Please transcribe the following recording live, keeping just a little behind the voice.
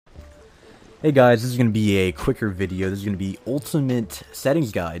Hey guys, this is going to be a quicker video. This is going to be ultimate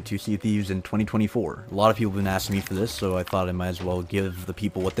settings guide to Sea of Thieves in 2024. A lot of people have been asking me for this, so I thought I might as well give the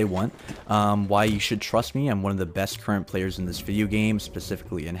people what they want. Why you should trust me: I'm one of the best current players in this video game,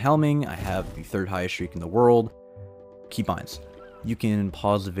 specifically in helming. I have the third highest streak in the world. Keybinds. You can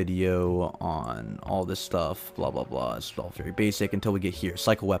pause the video on all this stuff, blah blah blah. It's all very basic until we get here.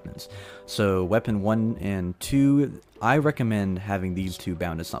 Cycle weapons. So weapon 1 and 2, I recommend having these two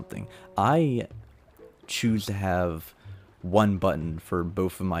bound to something. I choose to have one button for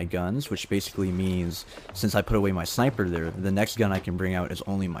both of my guns, which basically means since I put away my sniper there, the next gun I can bring out is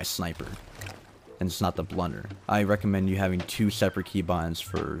only my sniper, and it's not the blunder. I recommend you having two separate keybinds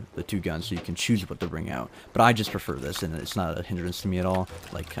for the two guns so you can choose what to bring out. But I just prefer this, and it's not a hindrance to me at all.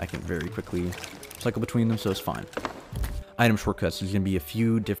 Like, I can very quickly cycle between them, so it's fine. Item shortcuts. There's going to be a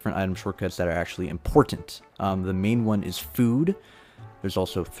few different item shortcuts that are actually important. The main one is food. There's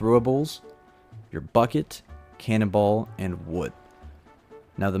also throwables, your bucket, cannonball, and wood.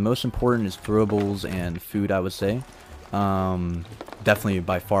 Now the most important is throwables and food, I would say. Definitely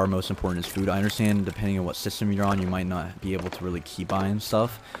by far most important is food. I understand depending on what system you're on, you might not be able to really keybind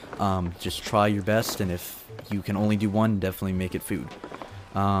stuff. Just try your best, and if you can only do one, definitely make it food.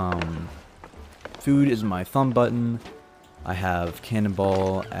 Food is my thumb button. I have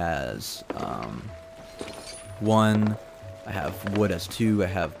cannonball as 1, I have wood as 2, I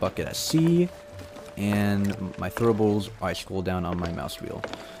have bucket as C, and my throwables, I scroll down on my mouse wheel.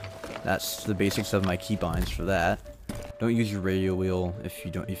 That's the basics of my keybinds for that. Don't use your radio wheel if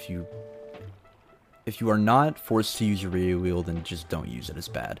you are not forced to use your radio wheel, then just don't use it. It's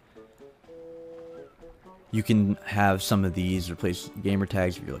bad. You can have some of these replace gamer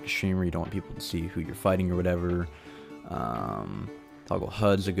tags if you're like a streamer, you don't want people to see who you're fighting or whatever. Toggle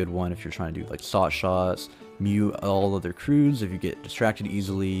HUD's a good one if you're trying to do like SOT shots. Mute all other crews if you get distracted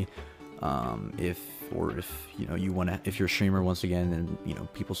easily. If you're a streamer once again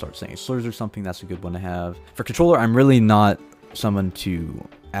and people start saying slurs or something, that's a good one to have. For controller, I'm really not someone to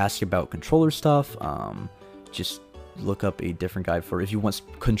ask about controller stuff. Just look up a different guide for if you want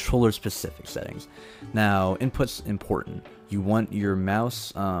controller specific settings. Now, input's important. You want your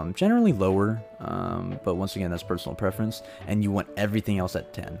mouse generally lower, but once again, that's personal preference, and you want everything else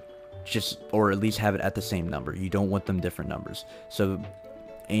at 10. Or at least have it at the same number. You don't want them different numbers. So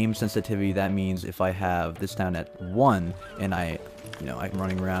aim sensitivity, that means if I have this down at 1 and I'm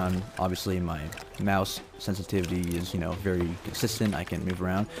running around, obviously my mouse sensitivity is very consistent, I can move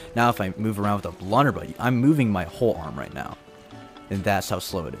around. Now if I move around with a blunderbuss, I'm moving my whole arm right now, and that's how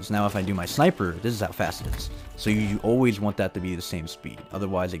slow it is. Now if I do my sniper, this is how fast it is. So you always want that to be the same speed,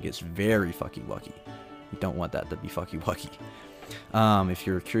 otherwise it gets very fucky wucky. You don't want that to be fucky wucky. If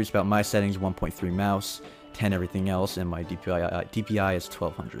you're curious about my settings, 1.3 mouse, 10 everything else, and my DPI is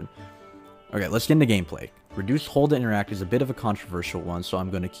 1200. Okay, let's get into gameplay. Reduce hold to interact is a bit of a controversial one, so I'm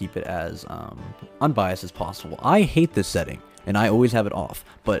going to keep it as unbiased as possible. I hate this setting, and I always have it off,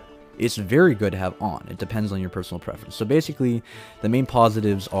 but it's very good to have on. It depends on your personal preference. So basically, the main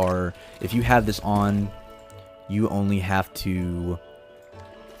positives are, if you have this on, you only have to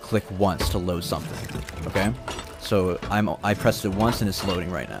click once to load something, okay? So I pressed it once and it's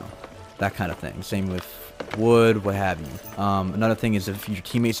loading right now. That kind of thing. Same with wood, what have you. Another thing is if your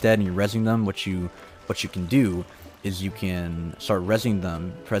teammate's dead and you're rezzing them, what you can do is you can start rezzing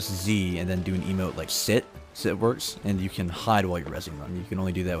them, press Z, and then do an emote like sit. Sit works, and you can hide while you're rezzing them. You can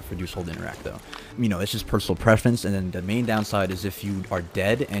only do that with reduce hold interact though. It's just personal preference. And then the main downside is if you are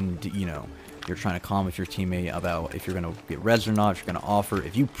dead and you're trying to calm with your teammate about if you're going to get res or not, if you're going to offer.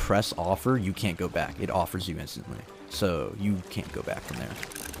 If you press offer, you can't go back. It offers you instantly. So you can't go back from there.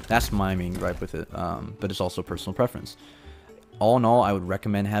 That's my main gripe with it, but it's also personal preference. All in all, I would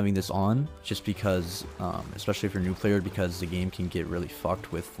recommend having this on, just because, especially if you're a new player, because the game can get really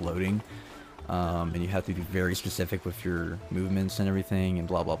fucked with loading, and you have to be very specific with your movements and everything, and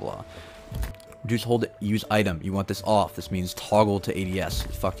blah blah blah. Reduce hold, use item. You want this off. This means toggle to ADS.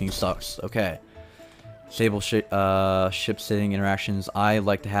 It fucking sucks. Okay. Disable ship sitting interactions. I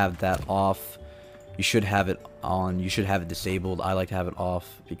like to have that off. You should have it on. You should have it disabled. I like to have it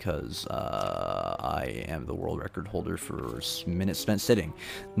off because I am the world record holder for minutes spent sitting.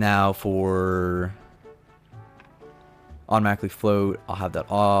 Now for automatically float, I'll have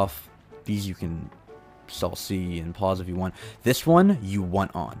that off. These you can still see and pause if you want. This one you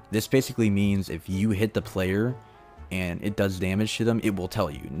want on. This basically means if you hit the player and it does damage to them, it will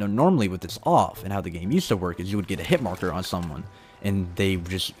tell you. Now, normally with this off, and how the game used to work is you would get a hit marker on someone, and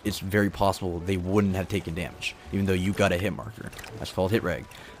it's very possible they wouldn't have taken damage, even though you got a hit marker. That's called hit reg.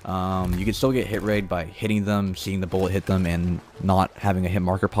 You can still get hit reg by hitting them, seeing the bullet hit them, and not having a hit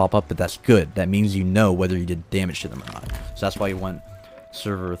marker pop up, but that's good. That means you know whether you did damage to them or not. So that's why you want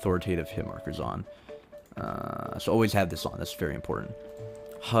server authoritative hit markers on. So always have this on. That's very important.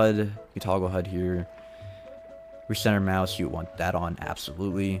 HUD, you toggle HUD here. Recenter mouse, you want that on,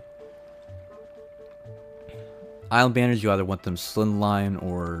 absolutely. Island banners, you either want them slimline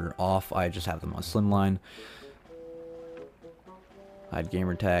or off. I just have them on slimline. Hide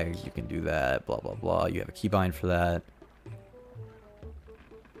gamer tags, you can do that, blah blah blah. You have a keybind for that.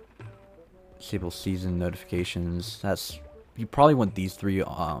 Disable season notifications. You probably want these three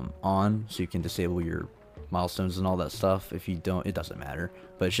on, so you can disable your milestones and all that stuff. If you don't, it doesn't matter,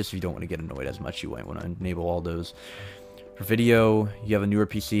 but it's just if you don't want to get annoyed as much, you might want to enable all those. For video, you have a newer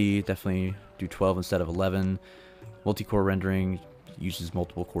PC, definitely do 12 instead of 11. Multi-core rendering uses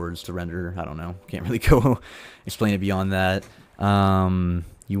multiple cores to render. I don't know, can't really go explain it beyond that.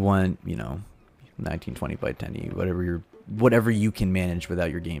 You want, you know, 1920 by 1080, whatever you can manage without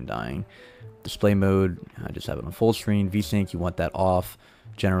your game dying. Display mode, I just have it on full screen. VSync, you want that off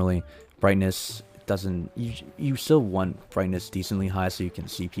generally. Brightness, you still want brightness decently high so you can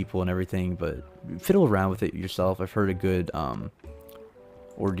see people and everything, but fiddle around with it yourself. I've heard a good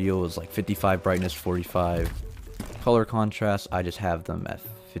ordeal is like 55 brightness, 45 color contrast. I just have them at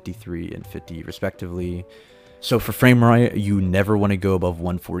 53 and 50 respectively. So for frame rate, you never want to go above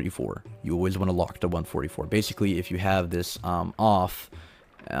 144. You always want to lock to 144. Basically, if you have this off,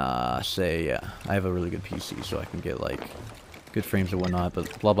 say I have a really good PC, so I can get like good frames and whatnot,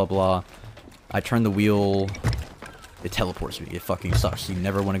 but blah blah blah. I turn the wheel, it teleports me. It fucking sucks. You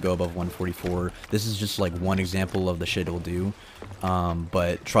never want to go above 144. This is just like one example of the shit it'll do,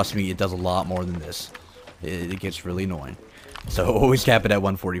 but trust me, it does a lot more than this. It gets really annoying. So always cap it at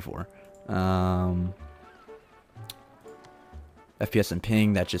 144. FPS and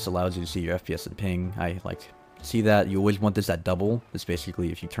ping, that just allows you to see your FPS and ping. I like see that. You always want this at double. It's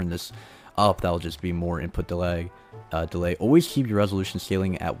basically if you turn this up, that'll just be more input delay. Always keep your resolution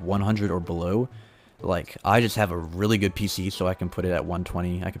scaling at 100 or below. Like, I just have a really good PC, so I can put it at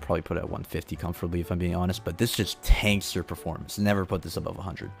 120. I could probably put it at 150 comfortably, if I'm being honest, but this just tanks your performance. Never put this above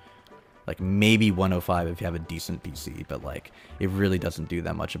 100. Like, maybe 105 if you have a decent PC, but like, it really doesn't do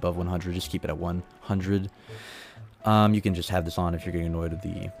that much above 100. Just keep it at 100. You can just have this on if you're getting annoyed with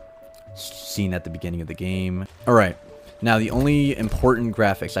the scene at the beginning of the game. Alright, now the only important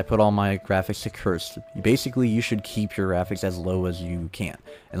graphics, I put all my graphics to cursed. Basically, you should keep your graphics as low as you can,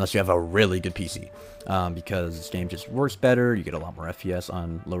 unless you have a really good PC, because this game just works better, you get a lot more FPS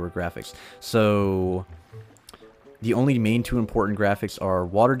on lower graphics. So the only main two important graphics are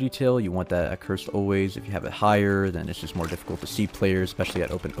water detail. You want that at cursed always. If you have it higher, then it's just more difficult to see players, especially at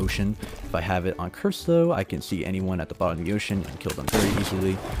open ocean. If I have it on cursed though, I can see anyone at the bottom of the ocean and kill them very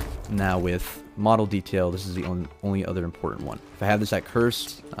easily. Now with model detail, this is the only other important one. If I have this at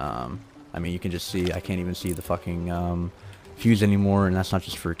cursed, I mean, you can just see, I can't even see the fucking fuse anymore, and that's not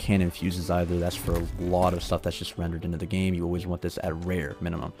just for cannon fuses either. That's for a lot of stuff that's just rendered into the game. You always want this at rare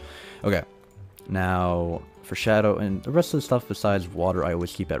minimum. Okay. Now, for shadow and the rest of the stuff besides water, I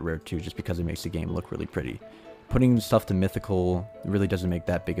always keep at rare too, just because it makes the game look really pretty. Putting stuff to mythical really doesn't make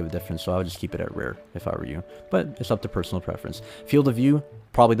that big of a difference, so I would just keep it at rare if I were you. But it's up to personal preference. Field of view,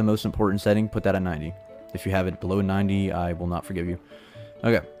 probably the most important setting. Put that at 90. If you have it below 90, I will not forgive you.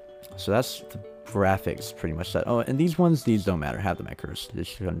 Okay, so that's the graphics pretty much set. Oh, and these don't matter. Have them at cursed.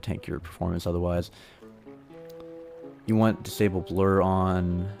 It's going to tank your performance otherwise. You want disable blur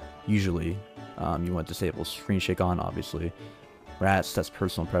on, usually. You want disable screen shake on, obviously. Rats, that's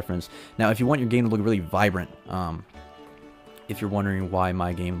personal preference. Now, if you want your game to look really vibrant, if you're wondering why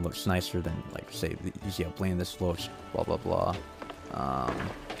my game looks nicer than, like, say, you see how bland this looks, blah, blah, blah.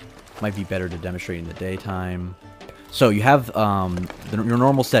 Might be better to demonstrate in the daytime. So you have your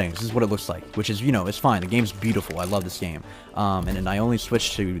normal settings. This is what it looks like, which is, you know, it's fine. The game's beautiful. I love this game. And then I only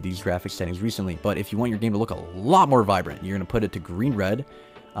switched to these graphics settings recently. But if you want your game to look a lot more vibrant, you're going to put it to green-red.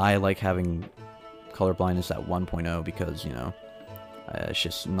 I like having color blindness at 1.0 because, you know, it's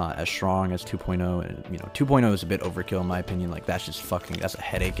just not as strong as 2.0, and, you know, 2.0 is a bit overkill in my opinion. Like, that's just fucking, that's a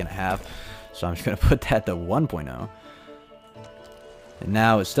headache and a half. So I'm just gonna put that to 1.0. And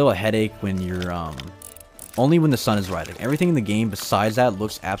now it's still a headache when you're only when the sun is rising. Everything in the game besides that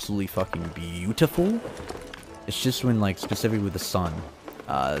looks absolutely fucking beautiful. It's just when, like, specifically with the sun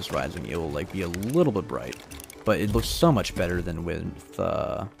is rising, it will, like, be a little bit bright, but it looks so much better than with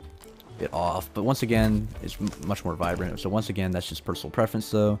it off. But once again, it's much more vibrant. So once again, that's just personal preference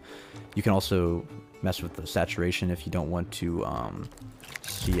though. You can also mess with the saturation if you don't want to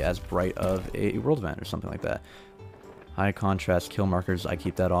see as bright of a world event or something like that. High contrast kill markers, I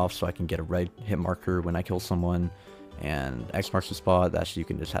keep that off so I can get a red hit marker when I kill someone. And X marks the spot, that's you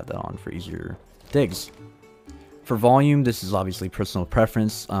can just have that on for easier digs. For volume, this is obviously personal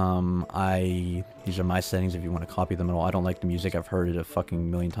preference. These are my settings if you want to copy them at all. I don't like the music, I've heard it a fucking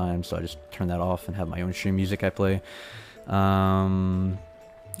million times, so I just turn that off and have my own stream music I play. Well,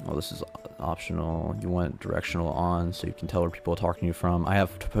 this is optional. You want directional on so you can tell where people are talking to you from. I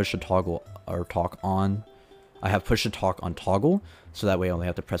have to push a toggle or talk on. I have push to talk on toggle, so that way I only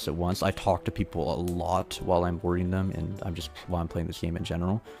have to press it once. I talk to people a lot while I'm boarding them, and while I'm playing this game in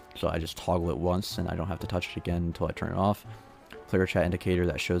general. So I just toggle it once, and I don't have to touch it again until I turn it off. Player chat indicator,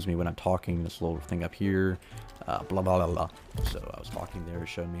 that shows me when I'm talking. This little thing up here, blah blah blah blah. So I was talking there, it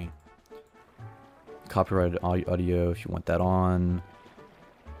showed me. Copyrighted audio, if you want that on.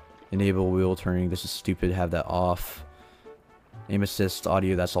 Enable wheel turning, this is stupid, have that off. Aim assist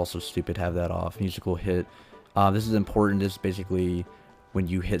audio, that's also stupid, have that off. Musical hit. This is important. This is basically when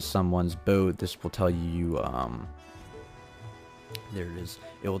you hit someone's boat, this will tell you, there it is.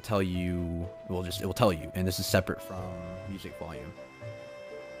 It will tell you, it will tell you, and this is separate from music volume.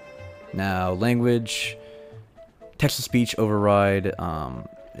 Now, language, text-to-speech override.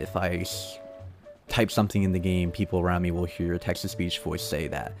 If I type something in the game, people around me will hear a text-to-speech voice say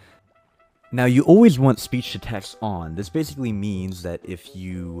that. Now, you always want speech-to-text on. This basically means that if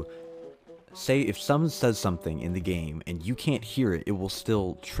someone says something in the game and you can't hear it, it will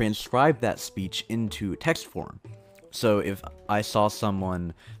still transcribe that speech into text form. So if I saw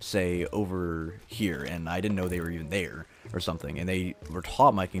someone say over here and I didn't know they were even there or something, and they were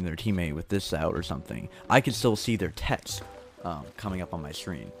top micing their teammate with this out or something, I could still see their text coming up on my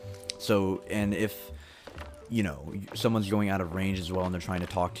screen. So, and if, you know, someone's going out of range as well and they're trying to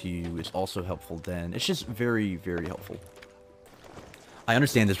talk to you, it's also helpful then. It's just very, very helpful. I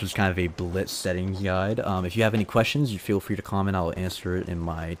understand this was kind of a blitz settings guide. If you have any questions, you feel free to comment. I'll answer it in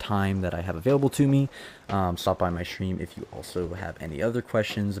my time that I have available to me. Stop by my stream if you also have any other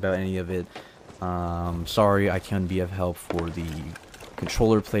questions about any of it. Sorry I can't be of help for the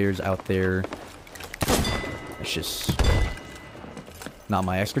controller players out there. It's just not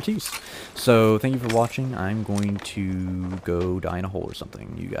my expertise. So thank you for watching. I'm going to go die in a hole or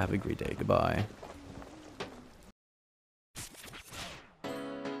something. You have a great day. Goodbye.